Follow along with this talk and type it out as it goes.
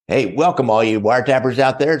Hey, welcome all you wiretappers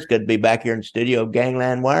out there. It's good to be back here in the studio of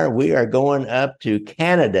Gangland Wire. We are going up to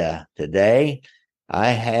Canada today. I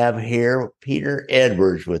have here Peter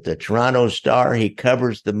Edwards with the Toronto Star. He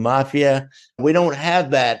covers the Mafia. We don't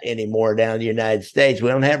have that anymore down in the United States. We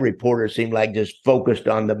don't have reporters seem like just focused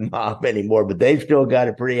on the mob anymore, but they've still got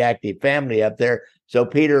a pretty active family up there. So,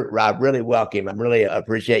 Peter, I really welcome. I really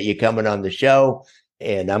appreciate you coming on the show.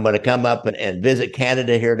 And I'm going to come up and visit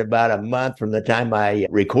Canada here in about a month from the time I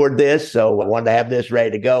record this. So I wanted to have this ready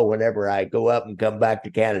to go whenever I go up and come back to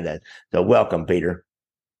Canada. So welcome, Peter.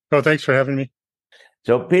 Oh, thanks for having me.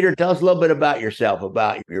 So, Peter, tell us a little bit about yourself,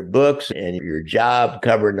 about your books and your job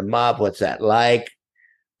covering the mob. What's that like?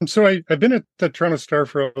 So I've been at the Toronto Star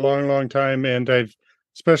for a long, long time, and I've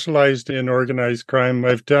specialized in organized crime.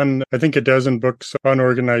 I've done, I think, a dozen books on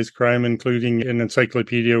organized crime, including an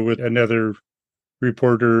encyclopedia with another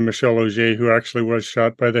reporter, Michel Auger, who actually was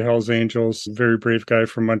shot by the Hells Angels, very brave guy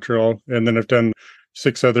from Montreal. And then I've done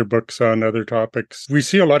 6 other books on other topics. We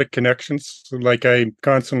see a lot of connections. Like I'm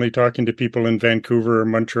constantly talking to people in Vancouver or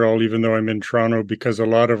Montreal, even though I'm in Toronto, because a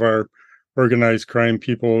lot of our organized crime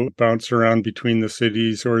people bounce around between the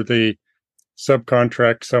cities, or they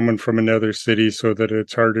subcontract someone from another city so that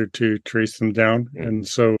it's harder to trace them down. And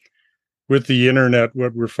so with the internet,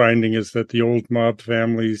 what we're finding is that the old mob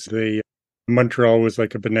families, Montreal was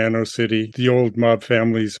like a banana city. The old mob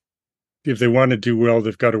families, if they want to do well,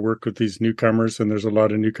 they've got to work with these newcomers, and there's a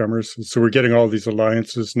lot of newcomers. So we're getting all these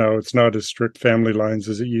alliances now. It's not as strict family lines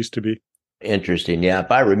as it used to be. Interesting. Yeah,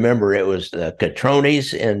 if I remember, it was the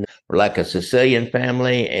Catronis and like a Sicilian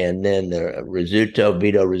family, and then the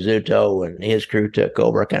Vito Rizzuto and his crew took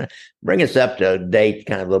over. Kind of bring us up to date,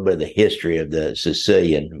 kind of a little bit of the history of the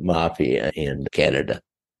Sicilian Mafia in Canada.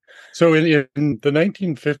 So in the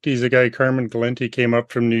 1950s, a guy, Carmen Galenti, came up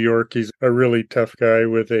from New York. He's a really tough guy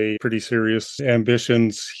with a pretty serious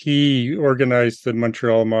ambitions. He organized the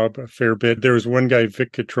Montreal mob a fair bit. There was one guy,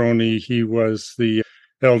 Vic Catroni. He was the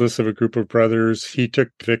eldest of a group of brothers. He took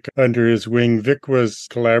Vic under his wing. Vic was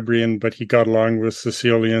Calabrian, but he got along with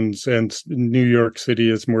Sicilians, and New York City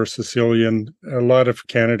is more Sicilian. A lot of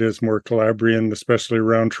Canada is more Calabrian, especially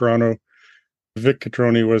around Toronto. Vic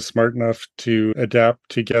Catroni was smart enough to adapt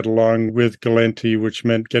to get along with Galenti, which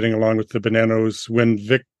meant getting along with the Bonanos. When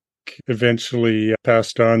Vic eventually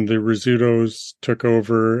passed on, the Rizzutos took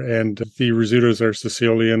over, and the Rizzutos are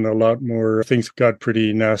Sicilian. A lot more things got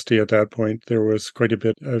pretty nasty at that point. There was quite a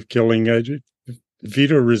bit of killing.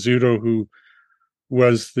 Vito Rizzuto, who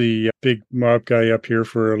was the big mob guy up here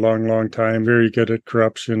for a long, long time, very good at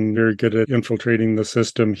corruption, very good at infiltrating the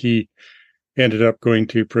system. He ended up going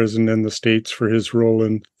to prison in the States for his role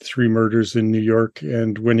in 3 murders in New York.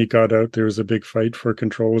 And when he got out, there was a big fight for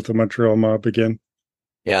control of the Montreal mob again.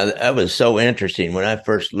 Yeah, that was so interesting when I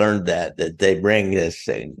first learned that they bring this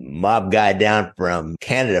mob guy down from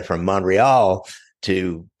Canada, from Montreal,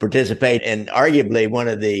 to participate in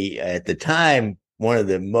arguably at the time, one of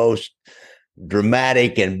the most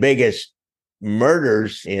dramatic and biggest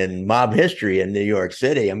murders in mob history in New York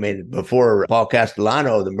City. I mean, before Paul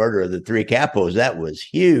Castellano, the murder of the 3 capos, that was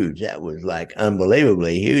huge. That was like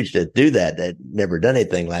unbelievably huge to do that. They'd never done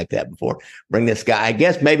anything like that before. Bring this guy. I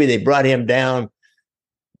guess maybe they brought him down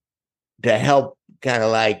to help kind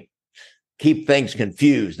of like keep things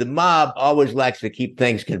confused. The mob always likes to keep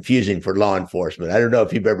things confusing for law enforcement. I don't know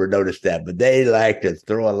if you've ever noticed that, but they like to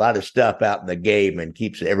throw a lot of stuff out in the game and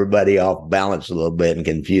keeps everybody off balance a little bit and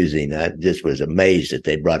confusing. I just was amazed that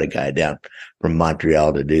they brought a guy down from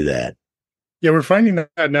Montreal to do that. Yeah, we're finding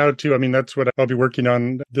that now too. I mean, that's what I'll be working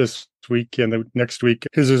on this week and the next week,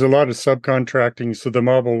 because there's a lot of subcontracting. So the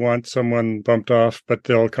mob will want someone bumped off, but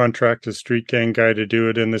they'll contract a street gang guy to do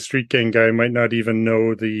it. And the street gang guy might not even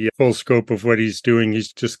know the full scope of what he's doing.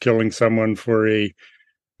 He's just killing someone for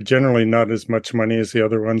generally not as much money as the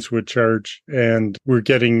other ones would charge. And we're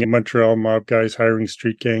getting Montreal mob guys hiring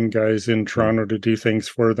street gang guys in Toronto to do things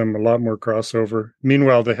for them, a lot more crossover.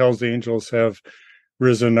 Meanwhile, the Hells Angels have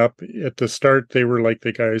risen up. At the start, they were like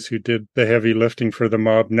the guys who did the heavy lifting for the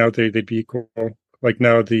mob. Now they'd be equal. Like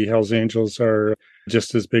now the Hells Angels are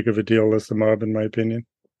just as big of a deal as the mob, in my opinion.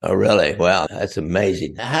 Oh, really? Wow, that's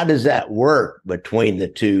amazing. How does that work between the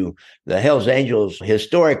two? The Hells Angels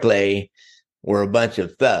historically were a bunch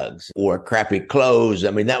of thugs, wore crappy clothes. I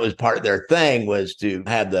mean, that was part of their thing, was to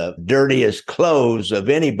have the dirtiest clothes of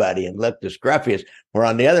anybody and look the scruffiest. Where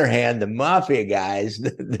on the other hand, the mafia guys,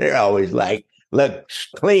 they're always like, look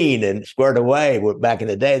clean and squared away. Back in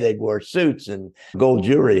the day, they wore suits and gold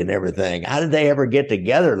jewelry and everything. How did they ever get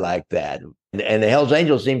together like that? And the Hells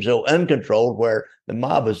Angels seem so uncontrolled, where the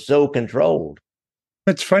mob is so controlled.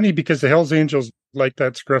 It's funny because the Hells Angels like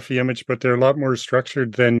that scruffy image, but they're a lot more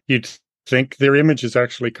structured than you'd think. Their image is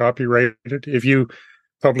actually copyrighted. If you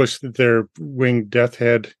publish their winged death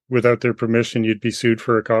head without their permission, you'd be sued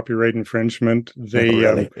for a copyright infringement.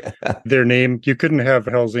 Really? Their name, you couldn't have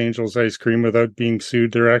Hell's Angels ice cream without being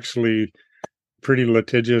sued. They're actually pretty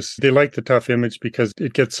litigious. They like the tough image because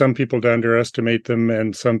it gets some people to underestimate them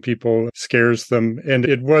and some people scares them. And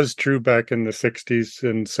it was true back in the 60s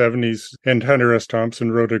and 70s. And Hunter S.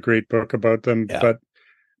 Thompson wrote a great book about them. Yeah. But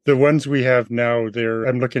the ones we have now,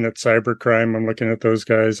 I'm looking at cybercrime. I'm looking at those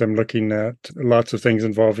guys. I'm looking at lots of things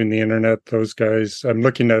involving the internet, those guys. I'm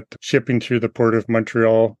looking at shipping through the port of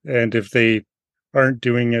Montreal. And if they aren't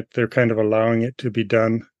doing it, they're kind of allowing it to be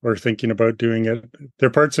done or thinking about doing it. There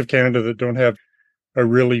are parts of Canada that don't have a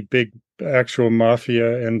really big actual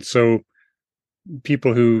mafia. And so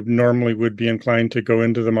people who normally would be inclined to go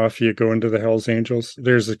into the mafia go into the Hells Angels.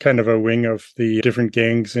 There's a kind of a wing of the different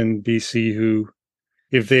gangs in BC who,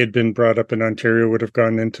 if they had been brought up in Ontario, would have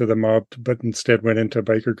gone into the mob, but instead went into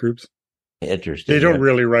biker groups. Interesting. They don't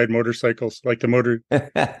really ride motorcycles. Like a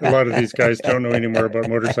lot of these guys don't know any more about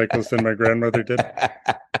motorcycles than my grandmother did.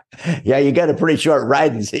 Yeah, you got a pretty short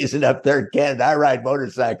riding season up there in Canada. I ride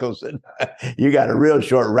motorcycles, and you got a real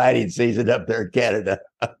short riding season up there in Canada.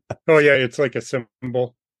 Oh, yeah, it's like a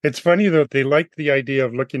symbol. It's funny, though, they like the idea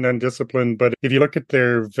of looking undisciplined, but if you look at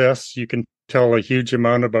their vests, you can tell a huge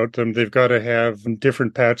amount about them. They've got to have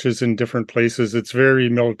different patches in different places. It's very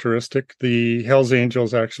militaristic. The Hells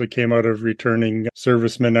Angels actually came out of returning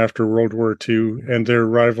servicemen after World War II, and their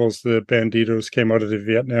rivals, the Banditos, came out of the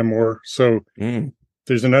Vietnam War. So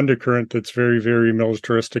there's an undercurrent that's very, very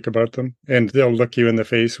militaristic about them, and they'll look you in the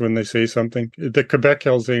face when they say something. The Quebec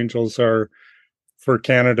Hells Angels are, for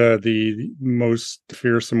Canada, the most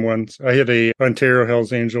fearsome ones. I had a Ontario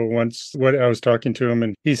Hells Angel once. I was talking to him,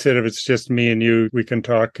 and he said, if it's just me and you, we can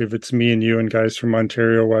talk. If it's me and you and guys from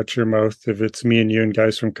Ontario, watch your mouth. If it's me and you and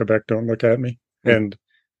guys from Quebec, don't look at me. And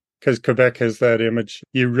because Quebec has that image,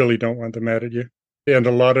 you really don't want them mad at you. And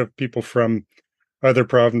a lot of people from other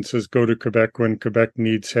provinces go to Quebec when Quebec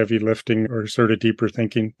needs heavy lifting or sort of deeper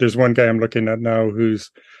thinking. There's one guy I'm looking at now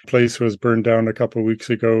whose place was burned down a couple of weeks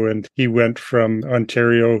ago, and he went from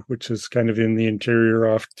Ontario, which is kind of in the interior,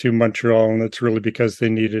 off to Montreal, and it's really because they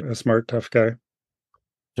needed a smart, tough guy.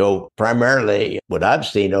 So primarily what I've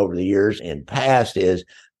seen over the years in past is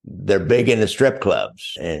they're big into strip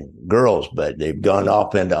clubs and girls, but they've gone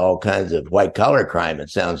off into all kinds of white collar crime. It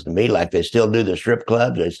sounds to me like they still do the strip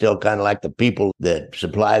clubs. They still kind of like the people that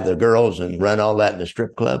supply the girls and run all that in the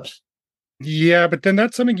strip clubs. Yeah, but then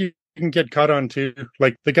that's something you can get caught on too.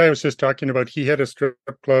 Like the guy I was just talking about, he had a strip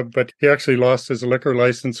club, but he actually lost his liquor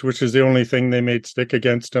license, which is the only thing they made stick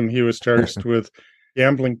against him. He was charged with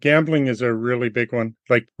gambling. Gambling is a really big one.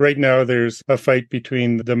 Like right now, there's a fight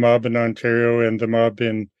between the mob in Ontario and the mob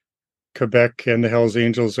in Quebec, and the Hells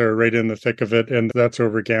Angels are right in the thick of it, and that's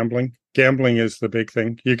over gambling. Gambling is the big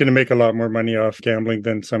thing. You're going to make a lot more money off gambling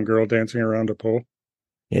than some girl dancing around a pole.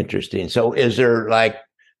 Interesting. So is there like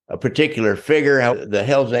a particular figure? How the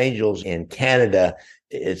Hells Angels in Canada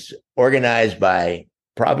is organized by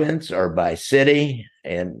province or by city?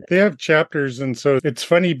 And they have chapters, and so it's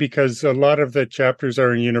funny because a lot of the chapters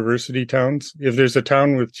are in university towns. If there's a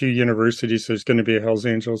town with 2 universities, there's going to be a Hells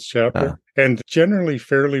Angels chapter, and generally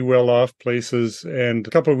fairly well-off places. And a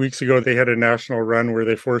couple of weeks ago, they had a national run where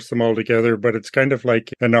they forced them all together, but it's kind of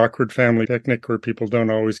like an awkward family picnic where people don't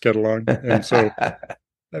always get along. And so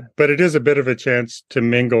but it is a bit of a chance to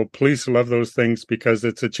mingle. Police love those things because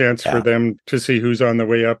it's a chance for them to see who's on the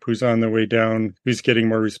way up, who's on the way down, who's getting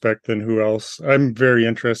more respect than who else. I'm very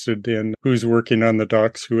interested in who's working on the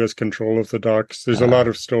docks, who has control of the docks. There's a lot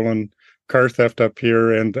of stolen car theft up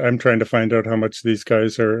here, and I'm trying to find out how much these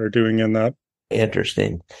guys are doing in that.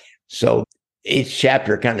 Interesting. So each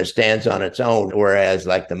chapter kind of stands on its own, whereas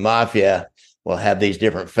like the Mafia will have these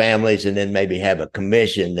different families and then maybe have a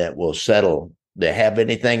commission that will settle. They have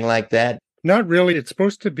anything like that? Not really. It's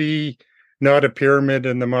supposed to be not a pyramid,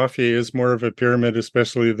 and the Mafia is more of a pyramid,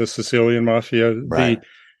 especially the Sicilian Mafia. Right.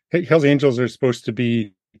 The Hells Angels are supposed to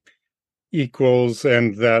be equals,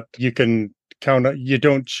 and that you can count on, you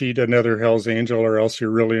don't cheat another Hells Angel or else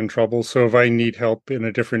you're really in trouble. So if I need help in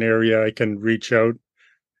a different area, I can reach out.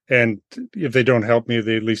 And if they don't help me,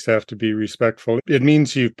 they at least have to be respectful. It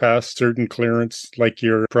means you've passed certain clearance, like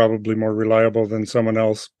you're probably more reliable than someone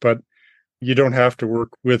else, but you don't have to work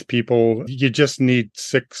with people. You just need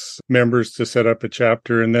 6 members to set up a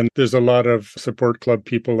chapter. And then there's a lot of support club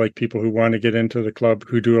people, like people who want to get into the club,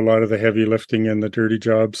 who do a lot of the heavy lifting and the dirty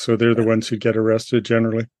jobs. So they're the ones who get arrested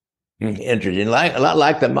generally. Interesting. Like a lot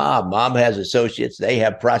like the mob. Mob has associates, they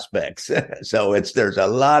have prospects. So there's a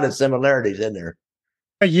lot of similarities in there.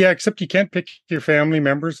 Yeah, except you can't pick your family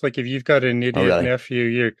members. Like if you've got an Oh, idiot really?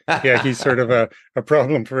 nephew, yeah, he's sort of a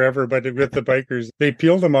problem forever. But with the bikers, they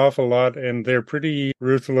peel them off a lot and they're pretty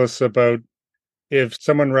ruthless about if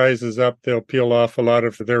someone rises up, they'll peel off a lot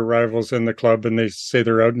of their rivals in the club and they say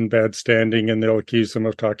they're out in bad standing and they'll accuse them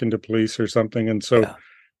of talking to police or something. And so Yeah.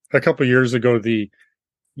 a couple of years ago, the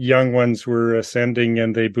young ones were ascending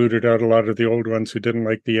and they booted out a lot of the old ones who didn't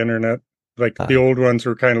like the internet. Like the Uh, old ones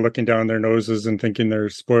were kind of looking down their noses and thinking they're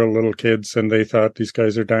spoiled little kids and they thought these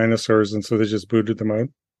guys are dinosaurs. And so they just booted them out.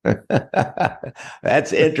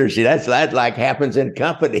 That's interesting. That like happens in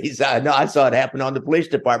companies. I know I saw it happen on the police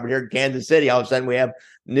department here in Kansas City. All of a sudden we have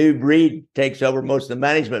new breed takes over most of the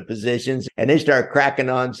management positions and they start cracking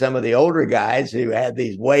on some of the older guys who had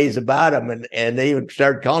these ways about them and they even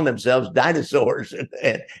started calling themselves dinosaurs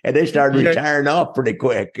and they started Yeah. retiring off pretty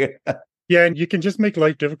quick. Yeah. And you can just make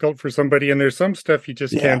life difficult for somebody. And there's some stuff you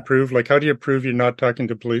just Yeah. can't prove. Like, how do you prove you're not talking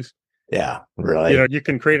to police? Yeah, really. You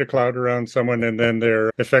can create a cloud around someone and then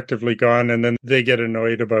they're effectively gone. And then they get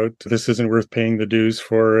annoyed about this isn't worth paying the dues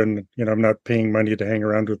for. And, I'm not paying money to hang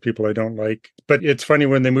around with people I don't like. But it's funny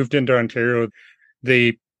when they moved into Ontario,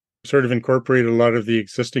 they sort of incorporated a lot of the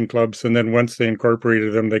existing clubs. And then once they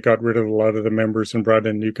incorporated them, they got rid of a lot of the members and brought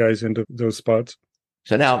in new guys into those spots.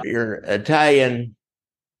 So now you're Italian,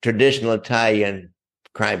 traditional Italian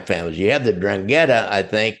crime families. You have the Drangheta, I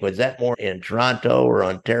think. Was that more in Toronto or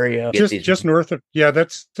Ontario? Just north of, yeah,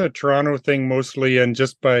 that's a Toronto thing mostly. And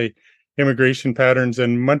just by immigration patterns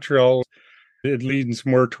and Montreal, it leans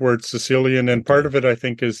more towards Sicilian. And part of it, I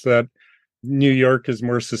think, is that New York is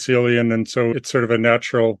more Sicilian. And so it's sort of a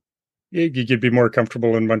natural, you'd be more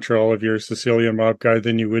comfortable in Montreal if you're a Sicilian mob guy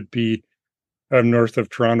than you would be north of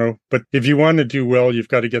Toronto. But if you want to do well, you've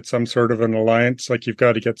got to get some sort of an alliance. Like you've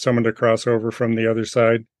got to get someone to cross over from the other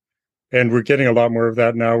side. And we're getting a lot more of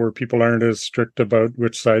that now where people aren't as strict about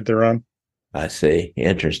which side they're on. I see.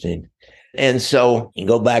 Interesting. And so you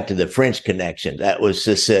go back to the French connection. That was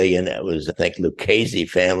Sicilian. That was, I think, Lucchese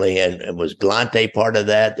family. And was Glante part of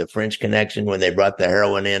that, the French connection, when they brought the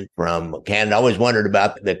heroin in from Canada? I always wondered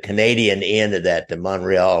about the Canadian end of that, the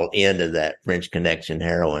Montreal end of that French connection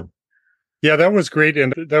heroin. Yeah, that was great.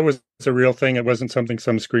 And that was a real thing. It wasn't something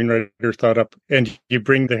some screenwriter thought up. And you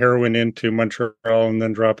bring the heroin into Montreal and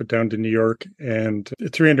then drop it down to New York. And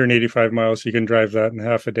 385 miles, you can drive that in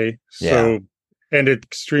half a day. So, and it's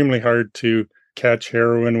extremely hard to catch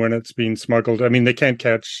heroin when it's being smuggled. I mean, they can't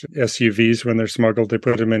catch SUVs when they're smuggled. They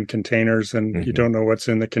put them in containers and you don't know what's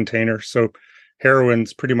in the container. So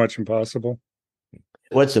heroin's pretty much impossible.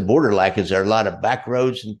 What's the border like? Is there a lot of back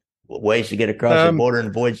roads and ways to get across the border and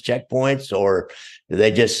avoid checkpoints, or do they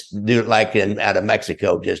just do it like out of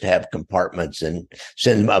Mexico, just have compartments and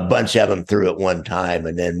send a bunch of them through at one time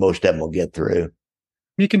and then most of them will get through?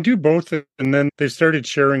 You can do both. And then they started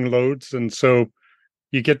sharing loads. And so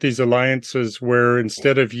you get these alliances where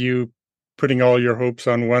instead of you putting all your hopes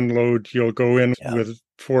on one load, you'll go in with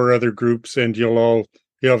 4 other groups and you'll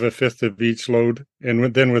have a fifth of each load.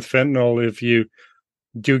 And then with fentanyl, if you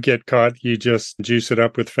do get caught, you just juice it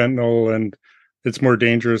up with fentanyl and it's more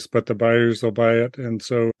dangerous, but the buyers will buy it. And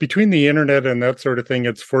so between the internet and that sort of thing,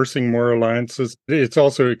 it's forcing more alliances. It's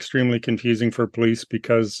also extremely confusing for police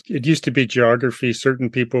because it used to be geography. Certain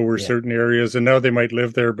people were certain areas and now they might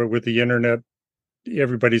live there, but with the internet,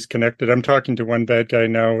 everybody's connected. I'm talking to one bad guy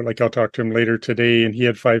now, like I'll talk to him later today, and he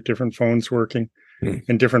had 5 different phones working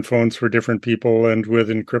and different phones for different people. And with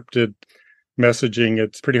encrypted messaging,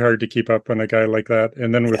 it's pretty hard to keep up on a guy like that.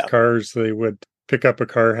 And then with cars, they would pick up a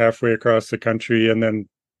car halfway across the country and then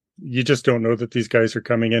you just don't know that these guys are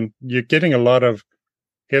coming in. You're getting a lot of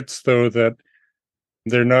hits, though, that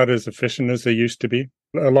they're not as efficient as they used to be.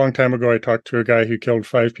 A long time ago, I talked to a guy who killed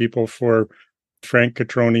 5 people for Frank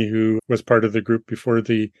Catroni, who was part of the group before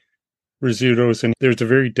the Rizzutos. And there's a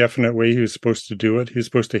very definite way he was supposed to do it. He was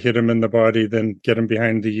supposed to hit him in the body, then get him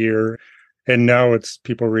behind the ear. And now it's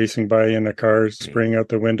people racing by in a car, spraying out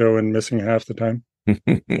the window and missing half the time.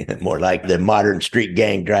 More like the modern street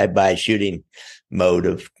gang drive-by shooting mode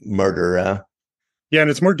of murder. Yeah, and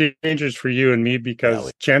it's more dangerous for you and me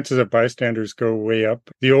because chances of bystanders go way up.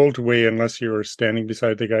 The old way, unless you were standing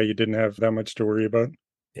beside the guy, you didn't have that much to worry about.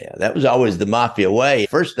 Yeah, that was always the Mafia way.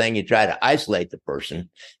 First thing, you try to isolate the person,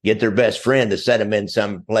 get their best friend to set them in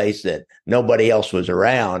some place that nobody else was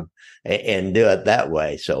around and do it that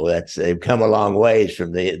way. So they've come a long ways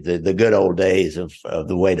from the good old days of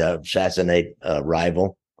the way to assassinate a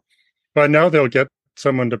rival. But now they'll get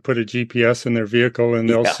someone to put a GPS in their vehicle and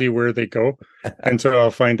they'll see where they go. And so I'll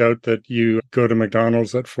find out that you go to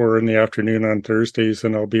McDonald's at 4 p.m. on Thursdays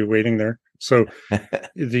and I'll be waiting there. So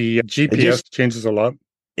the GPS changes a lot.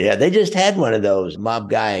 Yeah, they just had one of those mob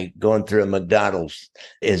guy going through a McDonald's.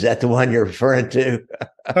 Is that the one you're referring to?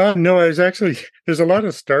 No, I was actually, there's a lot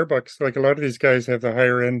of Starbucks. Like a lot of these guys have the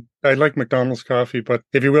higher end. I like McDonald's coffee, but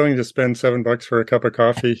if you're willing to spend $7 for a cup of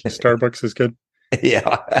coffee, Starbucks is good.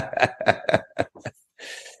 Yeah.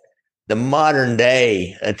 The modern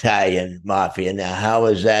day Italian mafia. Now, how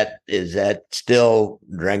is that? Is that still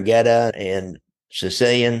Drangheta and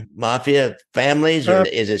Sicilian mafia families, or Uh,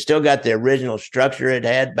 is it still got the original structure it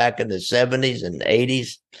had back in the 70s and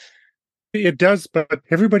 80s? it does, but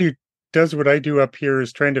everybody who does what I do up here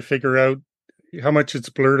is trying to figure out how much it's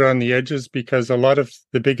blurred on the edges because a lot of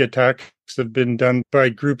the big attacks have been done by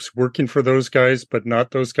groups working for those guys, but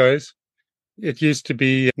not those guys. It used to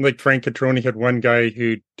be like Frank Catroni had one guy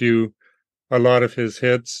who'd do a lot of his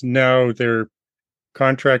hits. Now they're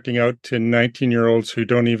contracting out to 19-year-olds who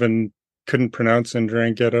don't even couldn't pronounce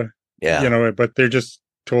Ndrangheta, Yeah. but they're just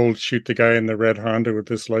told shoot the guy in the red Honda with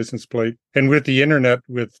this license plate. And with the internet,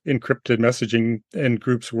 with encrypted messaging and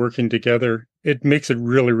groups working together, it makes it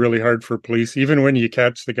really, really hard for police. Even when you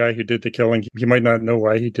catch the guy who did the killing, you might not know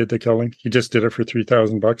why he did the killing. He just did it for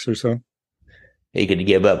 $3,000 or so. He could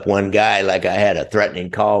give up one guy. Like I had a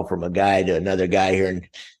threatening call from a guy to another guy here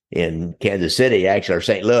in Kansas City, actually, or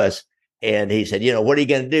St. Louis. And he said, what are you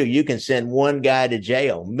going to do? You can send one guy to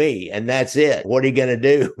jail, me, and that's it. What are you going to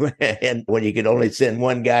do? And when you can only send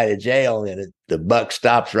one guy to jail and the buck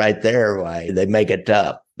stops right there, why they make it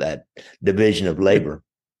tough, that division of labor.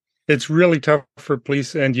 It's really tough for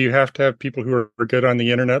police, and you have to have people who are good on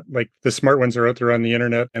the internet. Like the smart ones are out there on the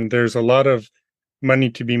internet, and there's a lot of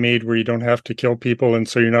money to be made where you don't have to kill people, and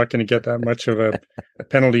so you're not going to get that much of a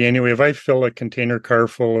penalty anyway. If I fill a container car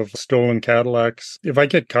full of stolen Cadillacs, if I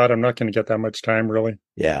get caught, I'm not going to get that much time, really.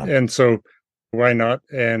 Yeah. And so why not?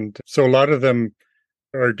 And so a lot of them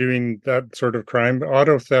are doing that sort of crime.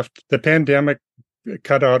 Auto theft, the pandemic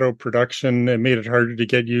cut auto production and made it harder to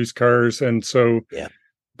get used cars. And so Yeah.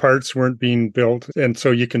 parts weren't being built. And so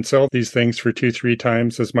you can sell these things for 2-3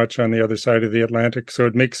 times as much on the other side of the Atlantic. So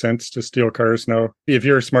it makes sense to steal cars now. If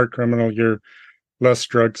you're a smart criminal, you're less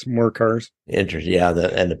drugs, more cars. Interesting. Yeah.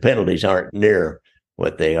 And the penalties aren't near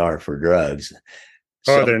what they are for drugs.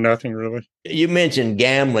 Oh, So they're nothing really. you mentioned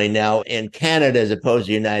gambling. Now in Canada, as opposed to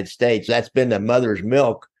the United States, that's been the mother's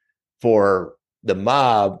milk for the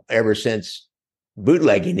mob ever since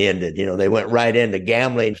bootlegging ended. They went right into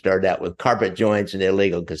gambling, started out with carpet joints and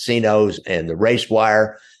illegal casinos and the race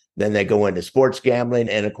wire. Then they go into sports gambling.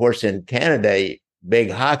 And of course, in Canada,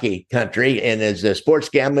 big hockey country. And is the sports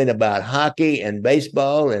gambling about hockey and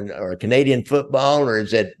baseball or Canadian football, or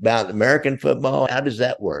is it about American football? How does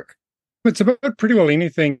that work? It's about pretty well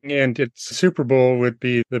anything. And it's Super Bowl would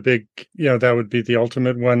be the big, that would be the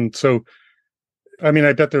ultimate one. So I mean,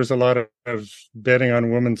 I bet there was a lot of betting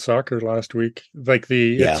on women's soccer last week. Like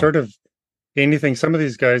it's sort of anything. Some of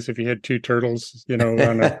these guys, if you had two turtles, put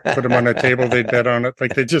them on a table, they'd bet on it.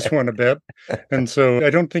 Like they just want to bet. And so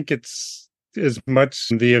I don't think it's as much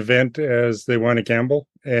the event as they want to gamble.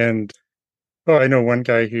 And I know one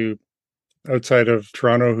guy who outside of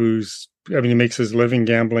Toronto he makes his living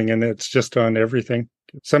gambling and it's just on everything.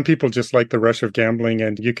 Some people just like the rush of gambling,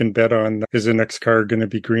 and you can bet on is the next car going to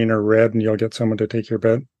be green or red, and you'll get someone to take your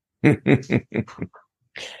bet. Does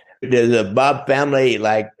the Bob family,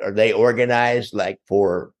 are they organized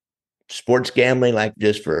for sports gambling,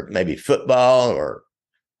 just for maybe football or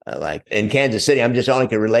like in Kansas City? I'm just only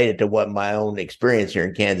can relate it to what my own experience here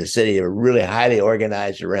in Kansas City. They were really highly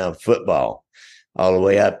organized around football, all the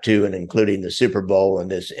way up to and including the Super Bowl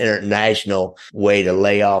and this international way to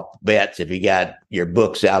lay off bets if you got your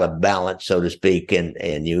books out of balance, so to speak, and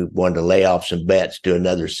you wanted to lay off some bets to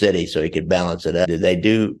another city so you could balance it up. Did they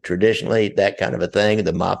do traditionally that kind of a thing,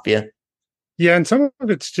 the mafia? Yeah, and some of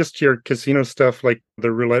it's just your casino stuff, like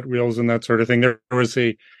the roulette wheels and that sort of thing. There was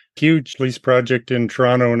a huge police project in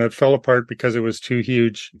Toronto, and it fell apart because it was too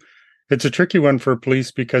huge. It's a tricky one for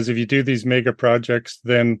police because if you do these mega projects,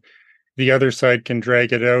 then the other side can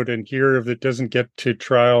drag it out. And here, if it doesn't get to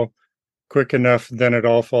trial quick enough, then it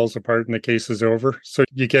all falls apart and the case is over. So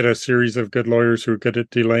you get a series of good lawyers who are good at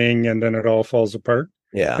delaying, and then it all falls apart.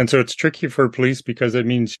 Yeah. And so it's tricky for police because it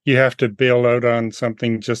means you have to bail out on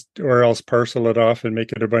something or else parcel it off and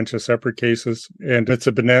make it a bunch of separate cases. And it's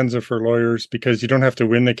a bonanza for lawyers because you don't have to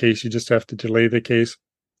win the case. You just have to delay the case.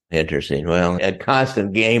 Interesting. Well, a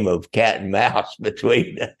constant game of cat and mouse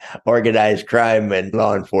between organized crime and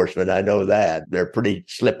law enforcement. I know that. They're pretty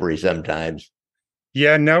slippery sometimes.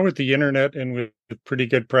 Yeah, now with the internet and with pretty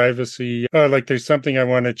good privacy, there's something I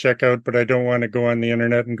want to check out, but I don't want to go on the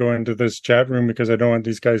internet and go into this chat room because I don't want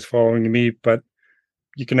these guys following me. But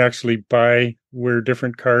you can actually buy where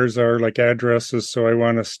different cars are, like addresses. So I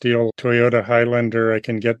want to steal Toyota Highlander. I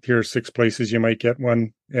can get here 6 places you might get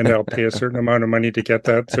one, and I'll pay a certain amount of money to get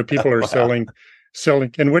that. So people are Wow.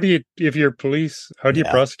 selling. And what do you, if you're police, how do you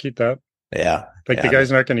Yeah. prosecute that? Yeah. Like the Yeah.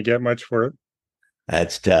 guy's not going to get much for it.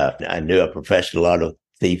 That's tough. I knew a professional auto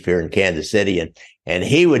thief here in Kansas City, and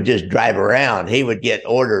he would just drive around. He would get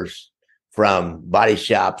orders from body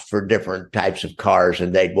shops for different types of cars,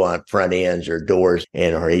 and they'd want front ends or doors,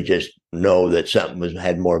 and or he just know that something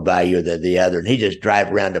had more value than the other, and he just drive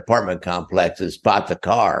around apartment complexes, spot the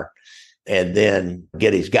car, and then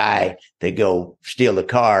get his guy to go steal the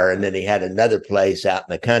car. And then he had another place out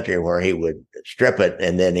in the country where he would strip it,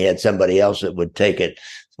 and then he had somebody else that would take it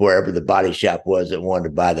wherever the body shop was that wanted to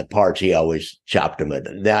buy the parts. He always chopped them.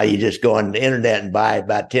 And now you just go on the internet and buy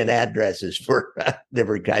about 10 addresses for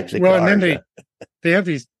different types of cars. And then they have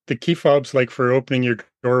the key fobs, like for opening your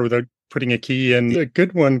door without putting a key in. A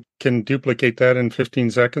good one can duplicate that in 15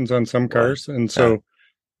 seconds on some cars. And so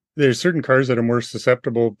there's certain cars that are more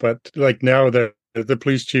susceptible. But like now the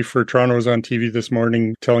police chief for Toronto was on TV this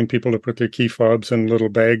morning telling people to put their key fobs in little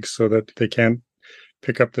bags so that they can't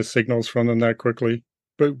pick up the signals from them that quickly.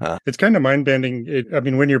 But it's kind of mind-bending. I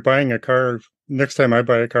mean, when you're buying a car, next time I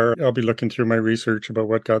buy a car, I'll be looking through my research about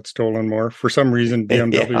what got stolen more. For some reason,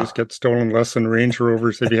 BMWs get stolen less than Range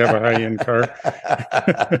Rovers if you have a high-end car.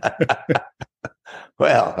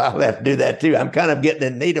 Well, I'll have to do that too. I'm kind of getting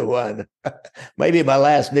in need of one. Maybe my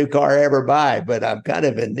last new car I ever buy, but I'm kind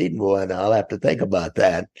of in need of one. I'll have to think about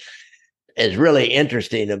that. It's really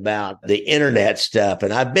interesting about the internet stuff.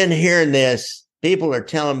 And I've been hearing this. People are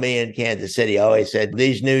telling me in Kansas City, always said,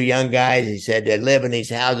 these new young guys, he said, they live in these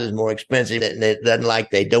houses more expensive, and it doesn't like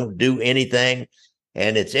they don't do anything.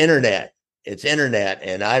 And it's internet. It's internet.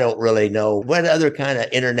 And I don't really know what other kind of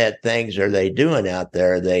internet things are they doing out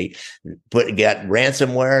there. They got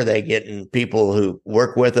ransomware. They getting people who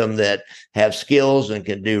work with them that have skills and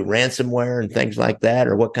can do ransomware and things like that.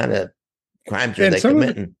 Or what kind of crimes are they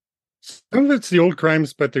committing? Some of it's the old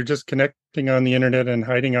crimes, but they're just connecting on the internet and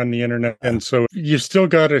hiding on the internet. And so you've still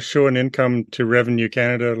got to show an income to Revenue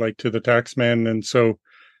Canada, like to the tax man. And so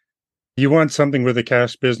you want something with a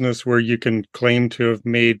cash business where you can claim to have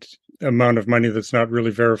made amount of money that's not really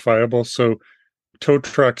verifiable. So tow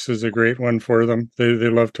trucks is a great one for them. They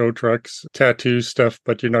love tow trucks, tattoo stuff,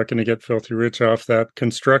 but you're not going to get filthy rich off that.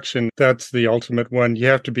 Construction, that's the ultimate one. You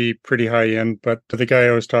have to be pretty high end. But the guy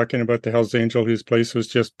I was talking about, the Hells Angel, whose place was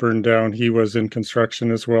just burned down, he was in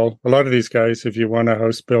construction as well. A lot of these guys, if you want a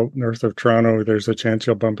house built north of Toronto, there's a chance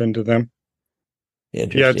you'll bump into them. Yeah,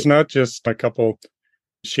 it's not just a couple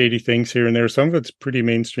shady things here and there. Some of it's pretty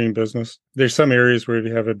mainstream business. There's some areas where if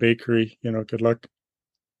you have a bakery, good luck.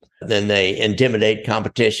 Then they intimidate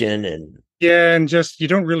competition and just you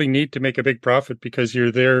don't really need to make a big profit because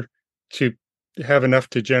you're there to have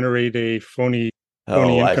enough to generate a phony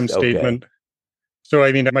income statement. So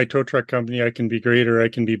I mean, at my tow truck company, I can be great or I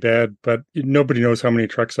can be bad, but nobody knows how many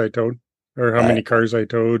trucks I towed or how many cars I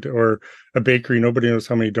towed, or a bakery, nobody knows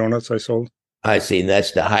how many donuts I sold. I see. And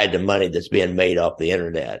that's to hide the money that's being made off the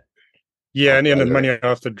internet. Yeah, and the money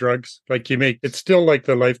off the drugs. Like it's still like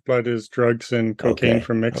the lifeblood is drugs and cocaine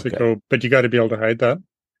from Mexico, but you got to be able to hide that.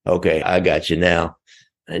 Okay, I got you now.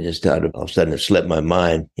 I just thought all of a sudden it slipped my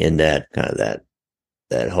mind in that kind of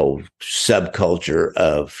that whole subculture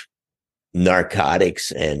of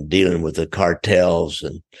narcotics and dealing with the cartels.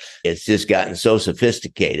 And it's just gotten so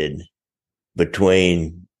sophisticated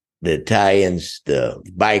between the Italians, the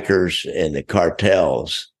bikers, and the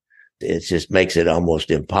cartels. It just makes it almost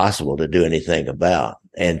impossible to do anything about.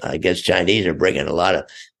 And I guess Chinese are bringing a lot of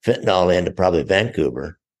fentanyl into probably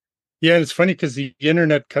Vancouver. Yeah, it's funny because the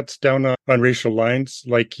internet cuts down on racial lines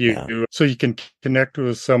like so you can connect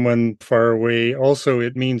with someone far away. Also,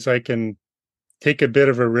 it means I can take a bit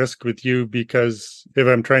of a risk with you because if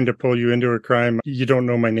I'm trying to pull you into a crime, you don't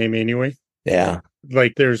know my name anyway. Yeah.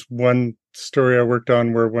 Like there's one story I worked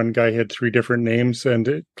on where one guy had 3 different names, and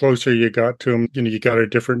the closer you got to him, you got a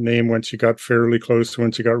different name. Once you got fairly close,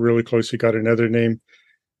 once you got really close, you got another name.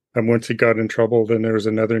 And once he got in trouble, then there was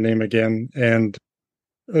another name again. And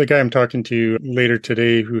the guy I'm talking to later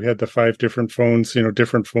today who had the 5 different phones,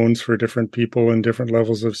 different phones for different people and different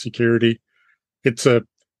levels of security. It's a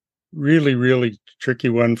really, really tricky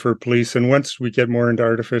one for police. And once we get more into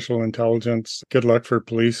artificial intelligence, good luck for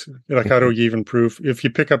police. Like, how do you even prove? If you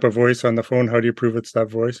pick up a voice on the phone, how do you prove it's that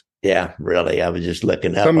voice? Yeah, really. I was just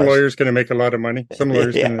looking up. Some lawyer's going to make a lot of money. Some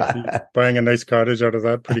lawyer's going to be buying a nice cottage out of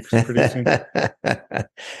that pretty soon.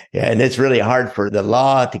 Yeah, and it's really hard for the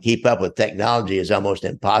law to keep up with technology. Is almost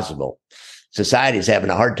impossible. society is having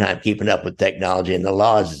a hard time keeping up with technology, and the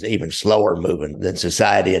laws is even slower moving than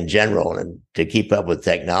society in general. And to keep up with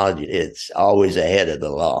technology, it's always ahead of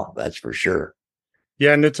the law. That's for sure.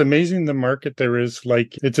 Yeah, and it's amazing the market there is.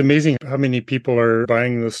 Like, it's amazing how many people are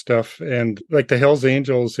buying this stuff. And like the Hells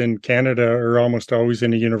Angels in Canada are almost always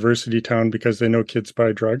in a university town because they know kids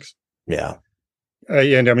buy drugs. Yeah.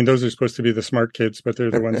 And I mean, those are supposed to be the smart kids, but they're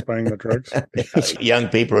the ones buying the drugs. Young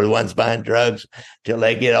people are the ones buying drugs till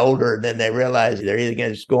they get older, and then they realize they're either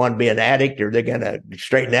going to go on and be an addict or they're going to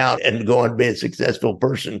straighten out and go on and be a successful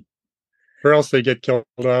person. Or else they get killed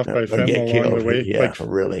off by Or fentanyl get killed. along the way. Yeah, like,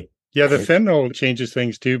 really. Yeah, the fentanyl changes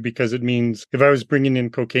things too, because it means if I was bringing in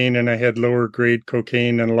cocaine and I had lower grade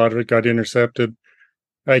cocaine and a lot of it got intercepted,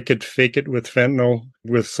 I could fake it with fentanyl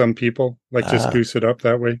with some people, like just goose it up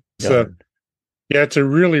that way. So, yeah, it's a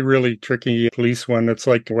really, really tricky police one. It's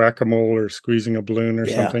like whack-a-mole or squeezing a balloon or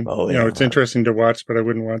something. Oh, yeah. It's interesting to watch, but I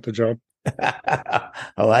wouldn't want the job.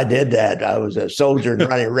 Oh, I did that. I was a soldier in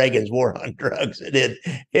Ronald Reagan's war on drugs.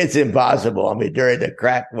 It's impossible. I mean, during the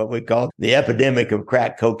crack, what we call the epidemic of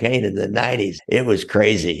crack cocaine in the 90s, it was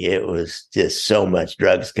crazy. It was just so much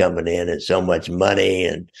drugs coming in and so much money.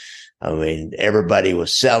 And I mean, everybody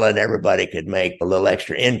was selling. Everybody could make a little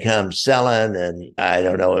extra income selling. And I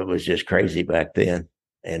don't know, it was just crazy back then.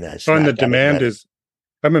 And the demand is,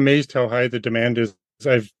 I'm amazed how high the demand is.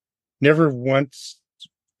 I've never once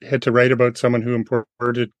had to write about someone who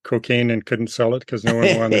imported cocaine and couldn't sell it because no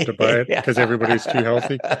one wanted to buy it because everybody's too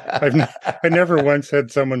healthy. I never once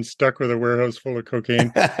had someone stuck with a warehouse full of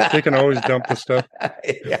cocaine. They can always dump the stuff.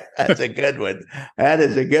 Yeah, that's a good one. That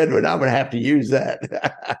is a good one. I'm going to have to use that.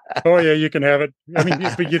 Oh, yeah, you can have it. I mean,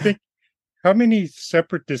 but you think, how many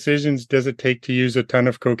separate decisions does it take to use a ton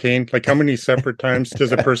of cocaine? Like, how many separate times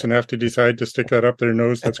does a person have to decide to stick that up their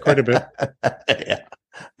nose? That's quite a bit.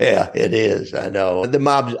 Yeah, it is. I know. The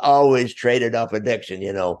mob's always traded off addiction,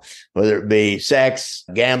 whether it be sex,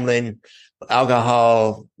 gambling,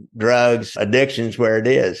 alcohol, drugs, addictions, where it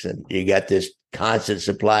is. And you got this constant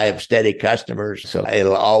supply of steady customers. So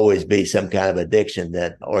it'll always be some kind of addiction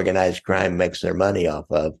that organized crime makes their money off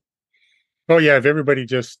of. Oh, yeah. If everybody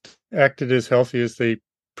just acted as healthy as they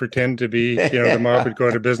pretend to be, the mob would go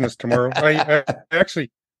out of business tomorrow.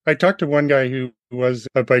 I talked to one guy who was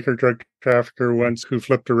a biker drug trafficker once who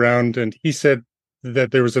flipped around, and he said that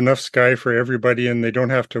there was enough sky for everybody and they don't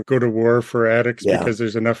have to go to war for addicts because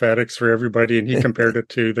there's enough addicts for everybody. And he compared it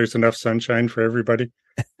to there's enough sunshine for everybody.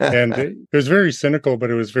 And it was very cynical, but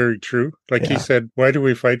it was very true. Like he said, why do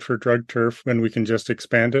we fight for drug turf when we can just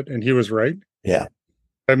expand it? And he was right. Yeah.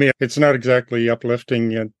 I mean, it's not exactly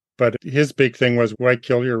uplifting, but his big thing was, why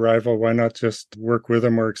kill your rival? Why not just work with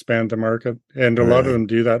them or expand the market? And a lot of them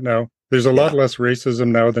do that now. There's a lot less racism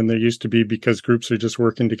now than there used to be because groups are just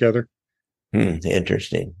working together.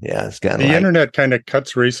 Interesting. Yeah, it's kind of the internet kind of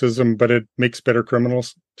cuts racism, but it makes better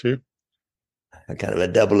criminals too. Kind of a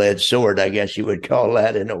double-edged sword, I guess you would call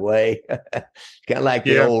that in a way. Kind of like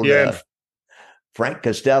the old Frank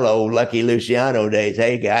Costello, Lucky Luciano days.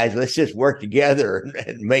 Hey, guys, let's just work together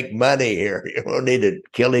and make money here. You don't need to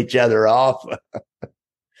kill each other off.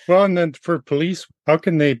 Well, and then for police, how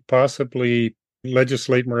can they possibly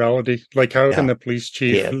legislate morality? Like, how can the police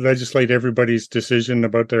chief legislate everybody's decision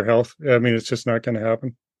about their health? I mean, it's just not going to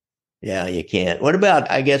happen. Yeah, you can't. What about,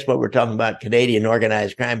 I guess what we're talking about, Canadian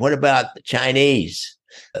organized crime? What about the Chinese,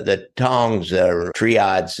 the Tongs,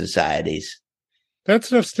 triad societies? That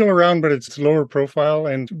stuff's still around, but it's lower profile.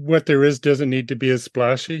 And what there is doesn't need to be as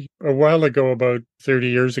splashy. A while ago, about 30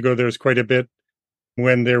 years ago, there was quite a bit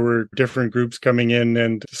when there were different groups coming in,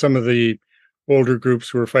 and some of the older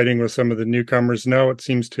groups were fighting with some of the newcomers. Now it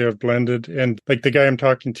seems to have blended. And like the guy I'm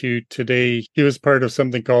talking to today, he was part of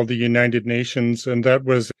something called the United Nations, and that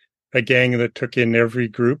was a gang that took in every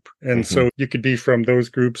group. And so you could be from those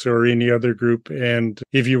groups or any other group. And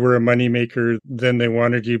if you were a moneymaker, then they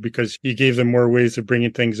wanted you because you gave them more ways of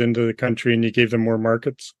bringing things into the country and you gave them more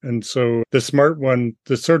markets. And so the smart one,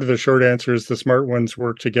 the short answer is the smart ones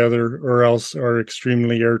work together or else are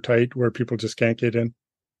extremely airtight where people just can't get in.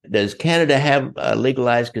 Does Canada have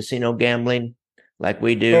legalized casino gambling like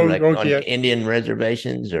we do, on Indian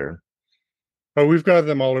reservations or? Oh, we've got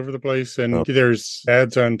them all over the place, and there's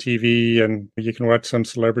ads on TV, and you can watch some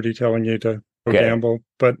celebrity telling you to go gamble.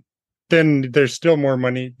 But then there's still more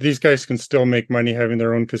money. These guys can still make money having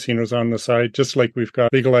their own casinos on the side, just like we've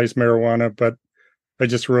got legalized marijuana. But I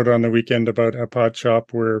just wrote on the weekend about a pot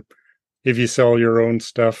shop where if you sell your own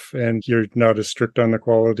stuff and you're not as strict on the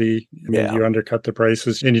quality, I mean, you undercut the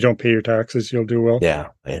prices and you don't pay your taxes, you'll do well. Yeah,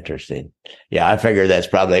 interesting. Yeah, I figure that's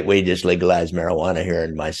probably, we just legalized marijuana here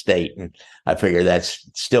in my state, and I figure that's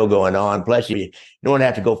still going on. Plus, you don't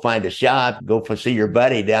have to go find a shop, go see your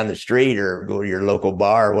buddy down the street or go to your local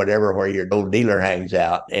bar or whatever where your old dealer hangs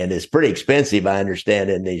out. And it's pretty expensive, I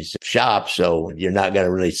understand, in these shops, so you're not going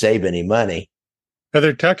to really save any money.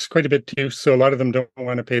 They're taxed quite a bit too, so a lot of them don't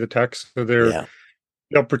want to pay the tax. So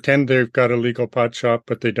they'll pretend they've got a legal pot shop,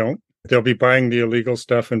 but they don't. They'll be buying the illegal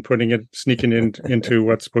stuff and sneaking into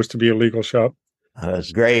what's supposed to be a legal shop.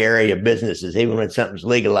 Those gray area businesses, even when something's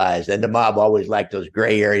legalized, and the mob always like those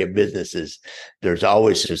gray area businesses. There's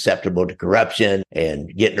always susceptible to corruption and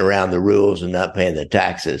getting around the rules and not paying the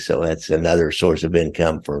taxes. So that's another source of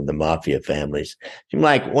income for the mafia families.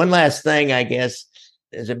 Like one last thing, I guess.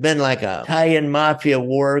 Has it been like a Italian mafia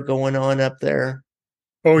war going on up there?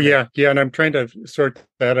 Oh, yeah. And I'm trying to sort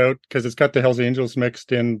that out because it's got the Hells Angels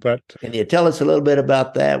mixed in. But can you tell us a little bit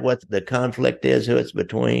about that? What the conflict is, who it's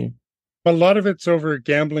between? A lot of it's over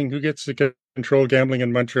gambling, who gets to control gambling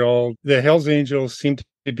in Montreal. The Hells Angels seem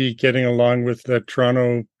to be getting along with the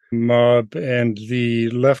Toronto mob and the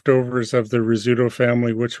leftovers of the Rizzuto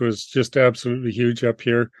family, which was just absolutely huge up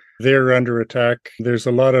here. They're under attack. There's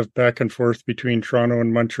a lot of back and forth between Toronto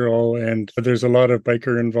and Montreal, and there's a lot of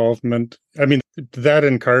biker involvement. I mean, that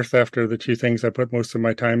and car theft are the two things I put most of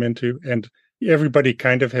my time into, and everybody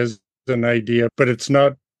kind of has an idea, but it's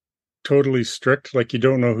not totally strict. Like, you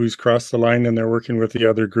don't know who's crossed the line and they're working with the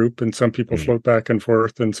other group, and some people float back and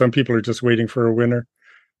forth, and some people are just waiting for a winner.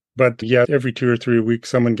 But yeah, every 2 or 3 weeks,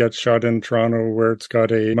 someone gets shot in Toronto where it's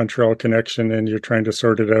got a Montreal connection and you're trying to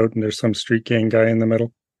sort it out, and there's some street gang guy in the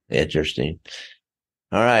middle. Interesting.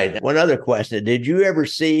 All right. One other question. Did you ever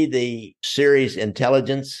see the series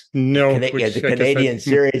Intelligence? No. The Canadian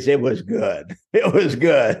series? It was good. It was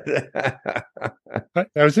good. I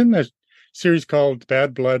was in the series called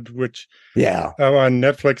Bad Blood, which on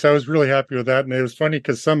Netflix. I was really happy with that. And it was funny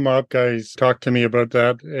because some mob guys talked to me about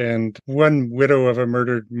that. And one widow of a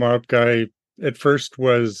murdered mob guy at first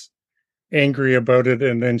was angry about it.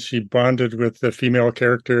 And then she bonded with the female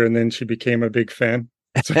character, and then she became a big fan.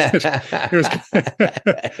 So it was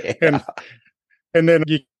and then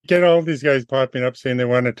you get all these guys popping up saying they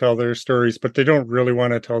want to tell their stories, but they don't really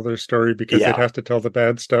want to tell their story because they'd have to tell the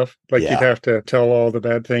bad stuff. Like you'd have to tell all the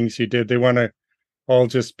bad things you did. They want to all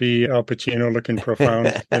just be Al Pacino looking profound,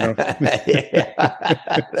 you know.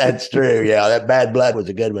 That's true. Yeah, that Bad Blood was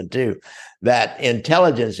a good one too. That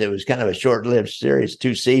Intelligence, it was kind of a short-lived series,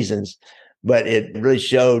 2 seasons. But it really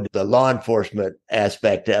showed the law enforcement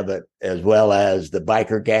aspect of it, as well as the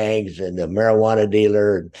biker gangs and the marijuana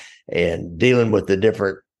dealer and dealing with the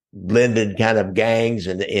different blended kind of gangs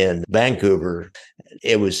in Vancouver.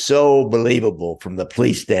 It was so believable from the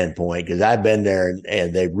police standpoint because I've been there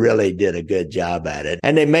and they really did a good job at it.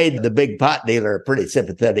 And they made the big pot dealer a pretty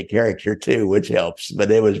sympathetic character too, which helps, but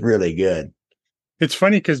it was really good. It's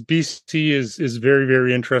funny because BC is very,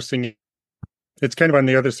 very interesting. It's kind of on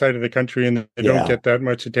the other side of the country, and they don't get that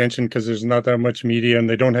much attention because there's not that much media, and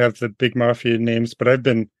they don't have the big mafia names. But I've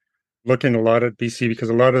been looking a lot at BC because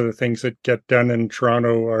a lot of the things that get done in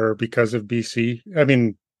Toronto are because of BC. I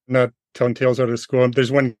mean, not telling tales out of school.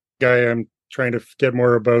 There's one guy I'm trying to get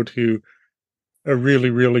more about who a really,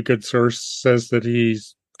 really good source says that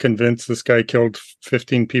he's convinced this guy killed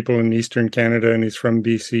 15 people in Eastern Canada, and he's from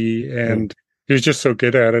BC, and he was just so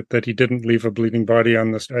good at it that he didn't leave a bleeding body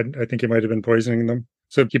on the. I think he might have been poisoning them.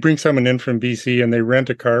 So if you bring someone in from BC and they rent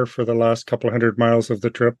a car for the last couple of 100 miles of the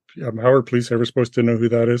trip, how are police ever supposed to know who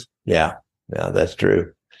that is? Yeah, that's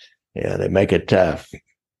true. Yeah, they make it tough.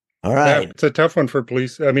 All right. It's a tough one for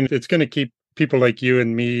police. I mean, it's going to keep people like you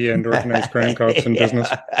and me and organized crime cops in business.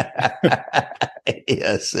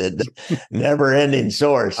 Yes, never-ending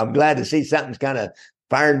source. I'm glad to see something's kind of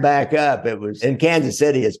firing back up. It was in Kansas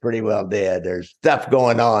City, it's pretty well dead. There's stuff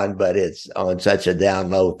going on, but it's on such a down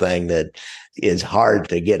low thing that is hard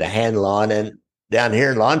to get a handle on. And down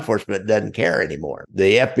here, law enforcement doesn't care anymore.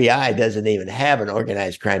 The FBI doesn't even have an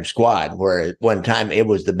organized crime squad, where at one time it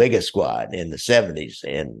was the biggest squad in the 70s.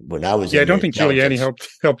 And when I was I don't think Giuliani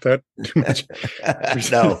helped that too much.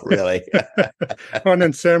 No, really. Oh, and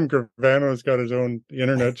then Sam Gravano's got his own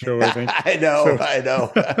internet show, I think. I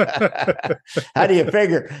know. How do you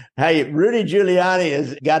figure? Rudy Giuliani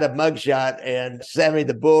has got a mugshot, and Sammy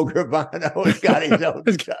the Bull Gravano has got his own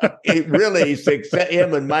stuff.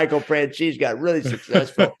 Him and Michael Franchise got really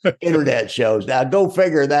successful internet shows. Now go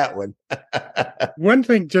figure that one. One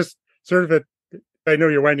thing, just sort of I know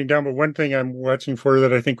you're winding down, but one thing I'm watching for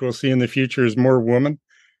that I think we'll see in the future is more women.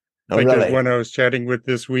 Really? There's one I was chatting with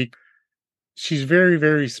this week. she's very,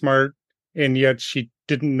 very smart, and yet she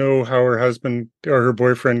didn't know how her husband or her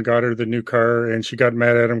boyfriend got her the new car, and she got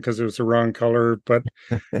mad at him because it was the wrong color. But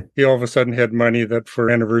he all of a sudden had money that for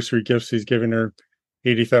anniversary gifts he's giving her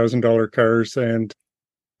 $80,000 cars. And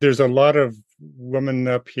there's a lot of women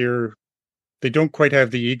up here. They don't quite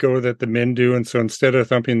have the ego that the men do. And so instead of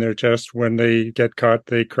thumping their chest when they get caught,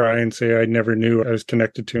 they cry and say, I never knew I was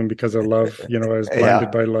connected to him because of love. I was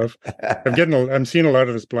blinded by love. I'm seeing a lot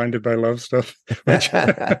of this blinded by love stuff. Which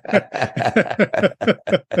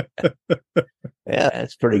Yeah,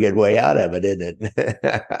 that's a pretty good way out of it, isn't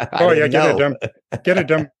it? Oh yeah, get a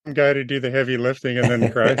dumb guy to do the heavy lifting and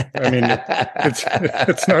then cry. I mean,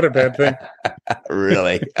 it's not a bad thing.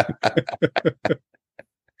 Really.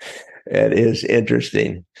 It is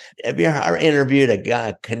interesting. Have you ever interviewed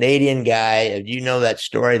a Canadian guy? Do you know that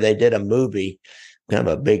story? They did a movie, kind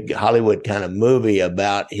of a big Hollywood kind of movie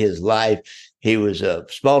about his life. He was a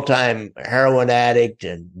small-time heroin addict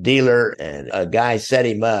and dealer, and a guy set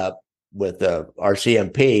him up with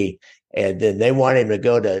RCMP, and then they want him to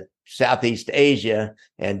go to Southeast Asia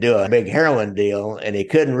and do a big heroin deal, and he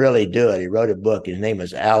couldn't really do it. He wrote a book. His name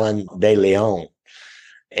is Alan De Leon.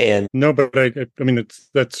 And no, but I mean,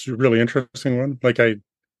 that's a really interesting one. It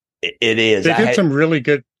is. They did some really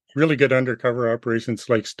good undercover operations,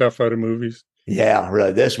 like stuff out of movies. Yeah,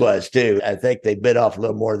 really. This was too. I think they bit off a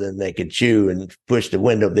little more than they could chew and pushed the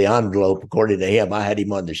window of the envelope, according to him. I had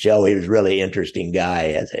him on the show. He was a really interesting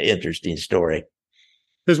guy. Has an interesting story.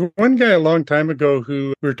 There's one guy a long time ago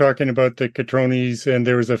who we were talking about the Catronis, and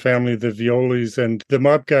there was a family, the Violis, and the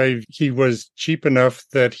mob guy, he was cheap enough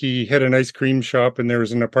that he had an ice cream shop and there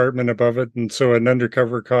was an apartment above it. And so an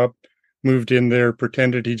undercover cop moved in there,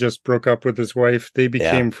 pretended he just broke up with his wife. They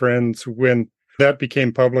became friends. When that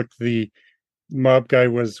became public, the mob guy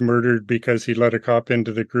was murdered because he let a cop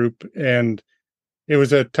into the group. And it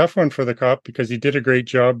was a tough one for the cop because he did a great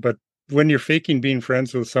job, but when you're faking being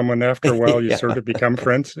friends with someone, after a while, you sort of become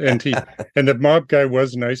friends. And the mob guy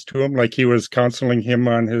was nice to him. Like, he was counseling him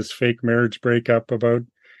on his fake marriage breakup about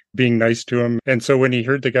being nice to him. And so when he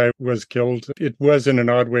heard the guy was killed, it was in an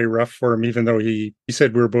odd way rough for him, even though he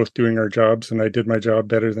said we were both doing our jobs and I did my job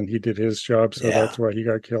better than he did his job. So that's why he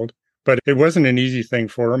got killed. But it wasn't an easy thing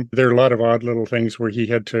for him. There are a lot of odd little things where he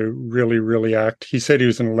had to really, really act. He said he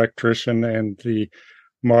was an electrician, and the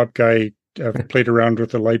mob guy played around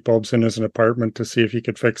with the light bulbs in his apartment to see if he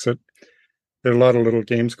could fix it. There are a lot of little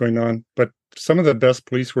games going on, but some of the best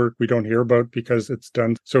police work we don't hear about because it's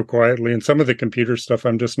done so quietly. And some of the computer stuff,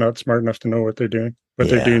 I'm just not smart enough to know what they're doing, but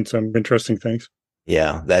they're doing some interesting things.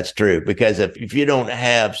 Yeah, that's true. Because if you don't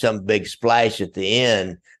have some big splash at the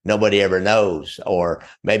end, nobody ever knows. Or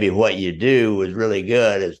maybe what you do is really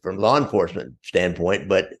good as from law enforcement standpoint,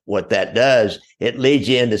 but what that does, it leads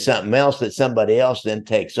you into something else that somebody else then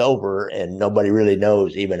takes over, and nobody really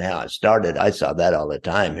knows even how it started. I saw that all the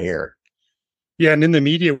time here. Yeah, and in the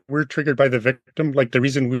media, we're triggered by the victim. Like, the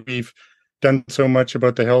reason we've done so much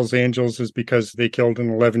about the Hells Angels is because they killed an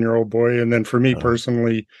 11-year-old boy. And then for me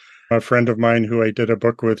personally, a friend of mine who I did a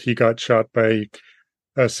book with, he got shot by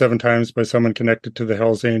 7 times by someone connected to the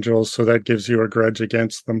Hells Angels. So that gives you a grudge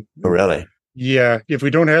against them. Oh, really? Yeah. If we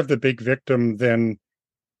don't have the big victim, then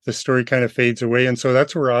the story kind of fades away. And so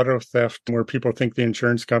that's where auto theft, where people think the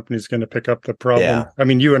insurance company is going to pick up the problem. Yeah. I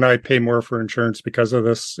mean, you and I pay more for insurance because of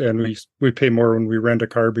this, and we pay more when we rent a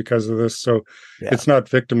car because of this. So it's not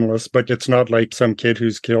victimless, but it's not like some kid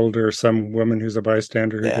who's killed or some woman who's a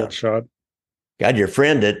bystander who gets shot. God, your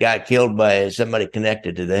friend that got killed by somebody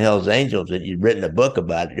connected to the Hells Angels, that you'd written a book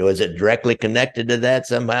about it. Was it directly connected to that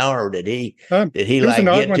somehow, or did he like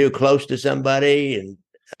get too close to somebody? And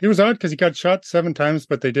it was odd because he got shot 7 times,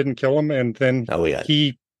 but they didn't kill him. And then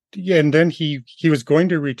he was going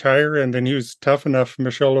to retire, and then he was tough enough,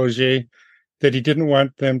 Michel Auger, that he didn't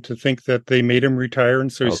want them to think that they made him retire,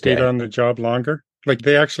 and so he stayed on the job longer. Like,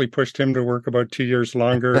 they actually pushed him to work about 2 years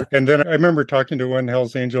longer. And then I remember talking to one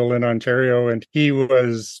Hells Angel in Ontario, and he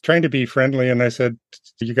was trying to be friendly. And I said,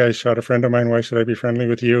 you guys shot a friend of mine. Why should I be friendly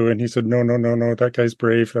with you? And he said, no. That guy's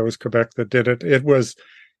brave. That was Quebec that did it. It was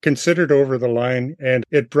considered over the line, and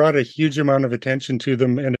it brought a huge amount of attention to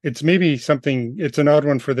them. And it's maybe it's an odd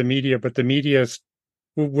one for the media, but the media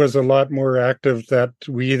was a lot more active that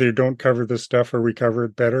we either don't cover this stuff or we cover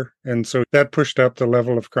it better. And so that pushed up the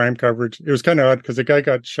level of crime coverage. It was kind of odd because a guy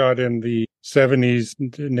got shot in the 70s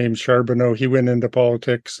named Charbonneau. He went into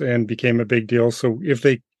politics and became a big deal. So if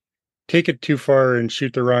they take it too far and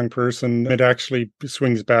shoot the wrong person, it actually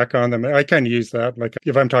swings back on them. I kind of use that. Like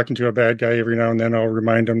if I'm talking to a bad guy, every now and then I'll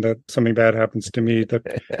remind them that something bad happens to me, that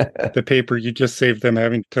the paper, you just saved them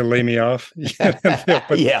having to lay me off. They'll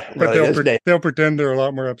pretend they're a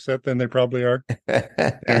lot more upset than they probably are.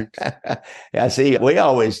 Yeah, see, we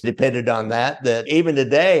always depended on that even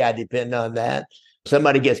today I depend on that.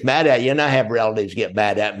 Somebody gets mad at you, and I have relatives get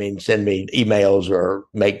mad at me and send me emails or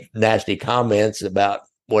make nasty comments about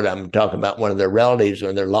what I'm talking about, one of their relatives,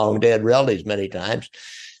 or their long dead relatives many times.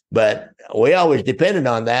 But we always depended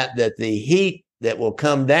on that the heat that will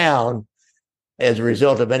come down as a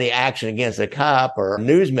result of any action against a cop or a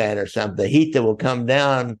newsman or something, the heat that will come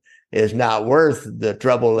down is not worth the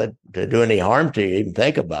trouble to do any harm to you. Even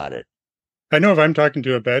think about it. I know if I'm talking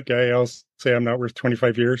to a bad guy, I'll say I'm not worth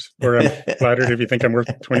 25 years, or I'm flattered if you think I'm worth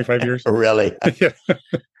 25 years. Really? Yeah.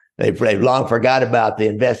 They've long forgot about the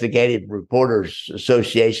Investigative Reporters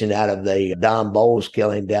Association out of the Don Bowles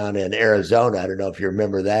killing down in Arizona. I don't know if you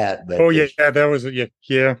remember that. But that was it.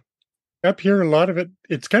 Yeah. Up here, a lot of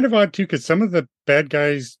it's kind of odd too, because some of the bad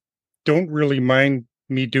guys don't really mind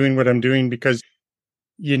me doing what I'm doing, because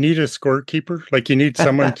you need a scorekeeper. Like you need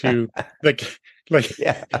someone to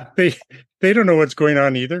they don't know what's going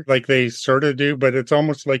on either. Like they sort of do, but it's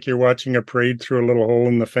almost like you're watching a parade through a little hole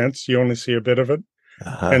in the fence. You only see a bit of it.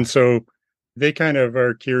 And so they kind of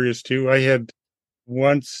are curious too. I had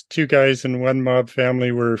once 2 guys in one mob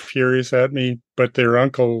family were furious at me, but their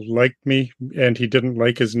uncle liked me and he didn't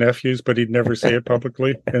like his nephews, but he'd never say it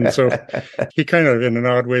publicly. And so he kind of in an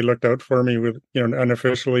odd way looked out for me with,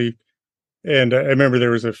 unofficially. And I remember there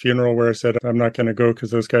was a funeral where I said, I'm not going to go because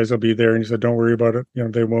those guys will be there. And he said, don't worry about it.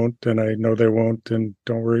 They won't. And I know they won't. And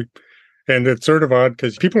don't worry. And it's sort of odd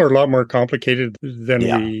because people are a lot more complicated than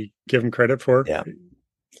we give them credit for. Yeah.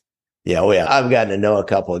 Yeah, well, I've gotten to know a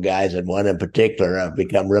couple of guys, and one in particular I've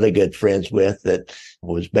become really good friends with that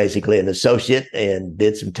was basically an associate and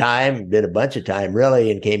did a bunch of time really,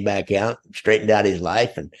 and came back out, straightened out his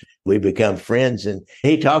life, and we become friends. And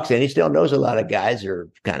he talks, and he still knows a lot of guys that are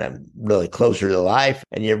kind of really closer to life.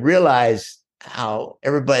 And you realize how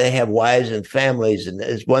everybody have wives and families. And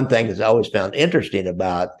it's one thing that's always found interesting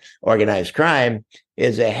about organized crime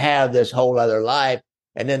is they have this whole other life.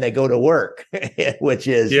 And then they go to work, which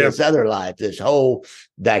is this other life, this whole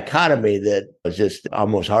dichotomy that was just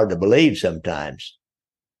almost hard to believe sometimes.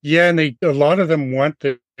 Yeah, and a lot of them want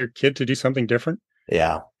their kid to do something different.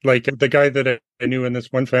 Yeah. Like the guy that I knew in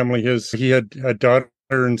this one family, he had a daughter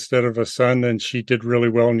instead of a son, and she did really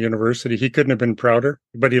well in university. He couldn't have been prouder,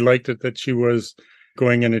 but he liked it that she was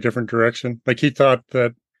going in a different direction. Like he thought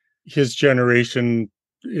that his generation,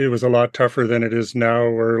 it was a lot tougher than it is now,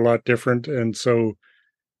 or a lot different. And so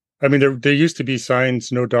I mean, there used to be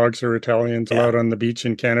signs, no dogs or Italians allowed on the beach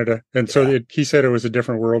in Canada. And so he said it was a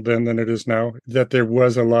different world then than it is now, that there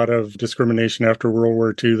was a lot of discrimination after World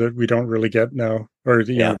War II that we don't really get now, or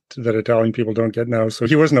that Italian people don't get now. So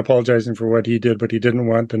he wasn't apologizing for what he did, but he didn't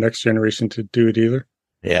want the next generation to do it either.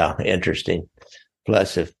 Yeah, interesting.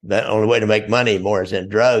 Plus, if the only way to make money more is in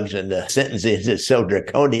drugs, and the sentences is so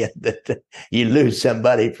draconian that you lose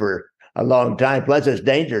somebody for a long time. Plus, it's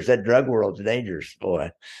dangerous. That drug world's dangerous,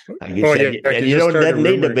 boy. Like you said, and doesn't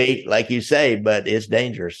need to be, like you say, but it's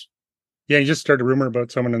dangerous. Yeah, you just start a rumor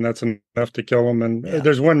about someone, and that's enough to kill them. And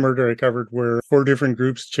there's one murder I covered where 4 different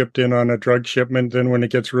groups chipped in on a drug shipment. Then when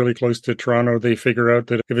it gets really close to Toronto, they figure out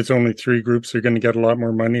that if it's only 3 groups, they're going to get a lot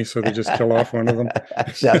more money. So they just kill off one of them.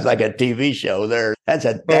 Sounds like a TV show there. That's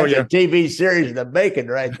a TV series in the making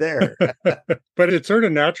right there. But it's sort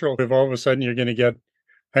of natural if all of a sudden you're going to get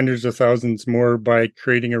hundreds of thousands more by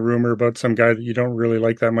creating a rumor about some guy that you don't really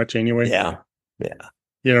like that much anyway. Yeah.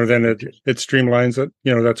 Then it streamlines it.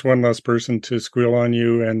 That's one less person to squeal on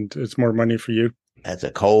you, and it's more money for you. That's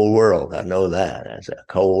a cold world. I know that. That's a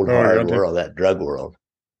cold, hard world, that drug world.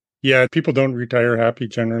 Yeah, people don't retire happy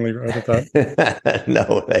generally out of that.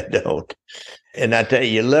 No, they don't. And I tell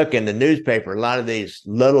you, look in the newspaper, a lot of these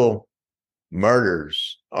little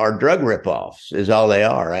murders are drug ripoffs, is all they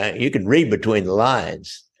are. Right? You can read between the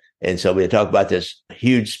lines. And so we talk about this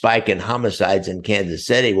huge spike in homicides in Kansas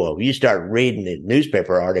City. Well, if you start reading the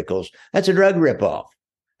newspaper articles, that's a drug ripoff.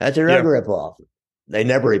 That's a drug ripoff. They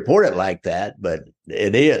never report it like that, but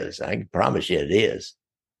it is. I can promise you it is.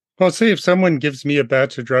 Well, say if someone gives me a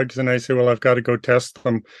batch of drugs and I say, well, I've got to go test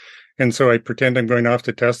them. And so I pretend I'm going off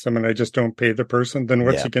to test them and I just don't pay the person, then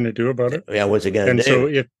what's he going to do about it? Yeah, what's he going to do?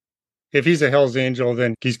 And so if he's a Hell's Angel,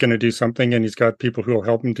 then he's going to do something, and he's got people who will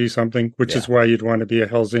help him do something, which is why you'd want to be a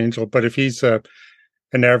Hell's Angel. But if he's an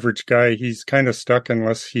average guy, he's kind of stuck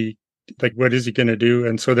unless what is he going to do?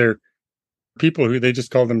 And so people who they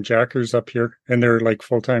just call them jackers up here, and they're like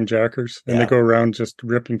full-time jackers, and they go around just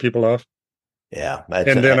ripping people off. Yeah.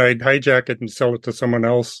 And then I'd hijack it and sell it to someone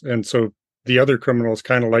else. And so the other criminals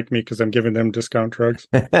kind of like me because I'm giving them discount drugs.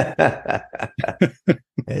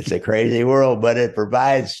 It's a crazy world, but it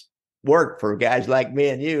provides work for guys like me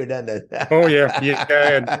and you, doesn't it? Oh, yeah. Yeah.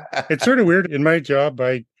 And it's sort of weird. In my job,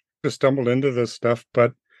 I just stumbled into this stuff,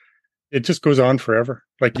 but it just goes on forever.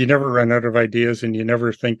 Like you never run out of ideas and you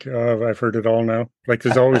never think, oh, I've heard it all now. Like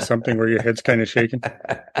there's always something where your head's kind of shaking.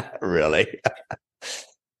 Really?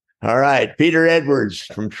 All right. Peter Edwards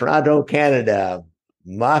from Toronto, Canada,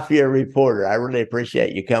 Mafia reporter. I really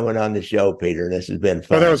appreciate you coming on the show, Peter. This has been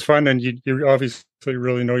fun. Oh, that was fun. And you obviously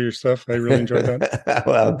really know your stuff. I really enjoyed that.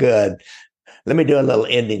 Well, good. Let me do a little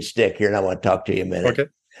ending stick here, and I want to talk to you a minute. Okay.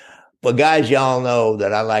 Well, guys, y'all know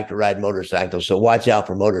that I like to ride motorcycles, so watch out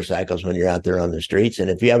for motorcycles when you're out there on the streets. And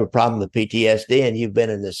if you have a problem with PTSD and you've been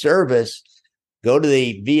in the service, go to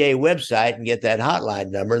the VA website and get that hotline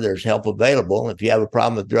number. There's help available. If you have a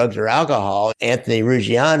problem with drugs or alcohol, Anthony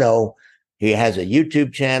Ruggiano, he has a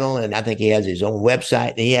YouTube channel, and I think he has his own website,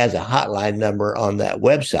 and he has a hotline number on that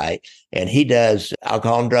website, and he does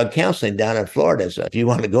alcohol and drug counseling down in Florida. So if you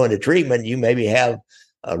want to go into treatment, you maybe have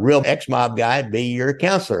a real ex-mob guy be your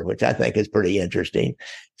counselor, which I think is pretty interesting.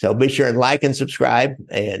 So be sure and like and subscribe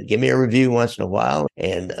and give me a review once in a while,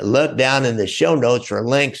 and look down in the show notes for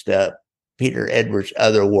links to Peter Edwards'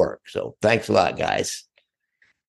 other work. So thanks a lot, guys.